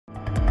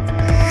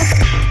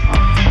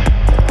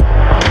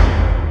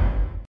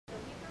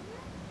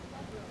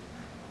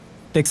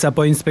Teksa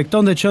po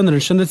inspektonte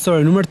qendrën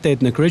shëndetësore nr.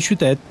 8 në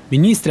kryeqytet,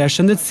 ministrja e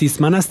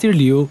Shëndetësisë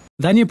Manastirliu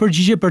dha një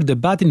përgjigje për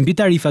debatin mbi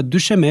tarifat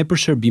dysheme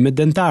për shërbimet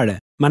dentare.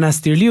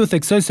 Manastirliu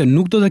theksoi se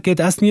nuk do të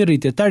ketë asnjë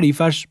rritje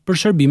tarifash për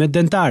shërbimet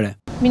dentare.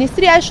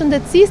 Ministrja e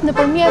Shëndetësisë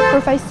nëpërmjet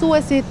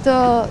përfaqësuesit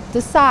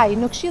të saj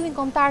në Këshillin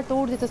Kombëtar të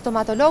Urdhrit të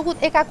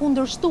Stomatolgut e ka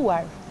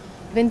kundërshtuar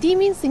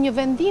vendimin si një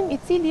vendim i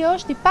cili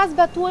është i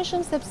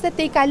pazbatueshëm sepse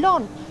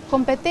tejkalon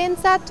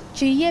kompetencat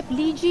që i jep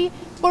ligji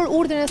për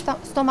urdhrin e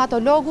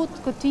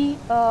stomatologut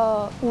këtij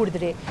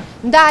urdhri.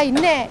 Ndaj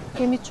ne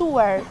kemi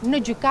çuar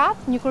në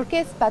gjykat një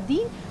kërkesë padi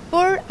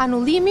për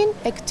anullimin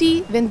e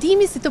këtij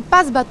vendimi si të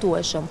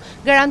pazbatueshëm.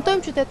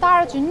 Garantojmë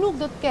qytetarët që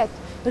nuk do të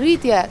ketë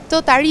rritje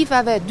të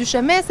tarifave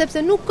dysheme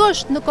sepse nuk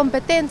është në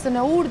kompetencën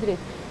e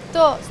urdhrit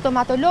të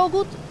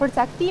stomatologut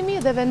përcaktimi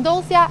dhe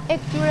vendosja e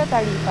këtyre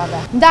tarifave.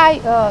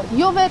 Ndaj,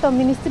 jo vetëm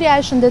Ministria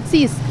e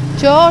Shëndetësisë,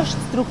 që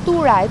është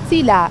struktura e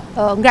cila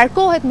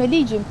ngarkohet me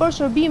ligjin për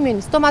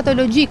shërbimin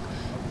stomatologjik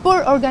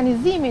për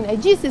organizimin e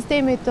gjithë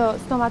sistemit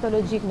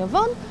stomatologjik në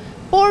vend,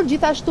 por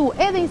gjithashtu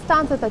edhe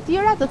instancët e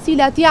tjera të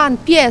cilat janë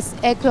pjesë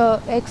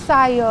e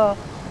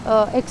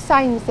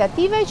kësaj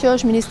iniciative, që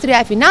është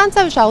Ministria e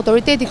Financave, është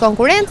Autoriteti i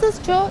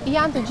Konkurrencës, që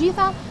janë të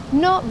gjitha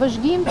në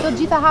vëzhgim të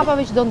gjitha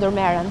hapave që do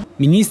ndërmerren.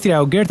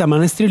 Ministrja Ogerta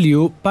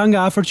Manastirliu pa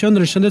nga afër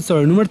qendrën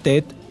shëndetësore nr.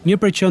 8, një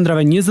prej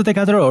qendrave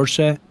 24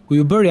 orëshe, ku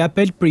ju bëri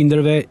apel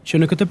prindërve që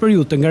në këtë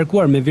periudhë të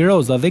ngarkuar me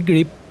viroza dhe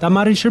grip ta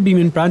marrin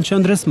shërbimin pranë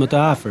qendrës më të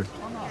afërt.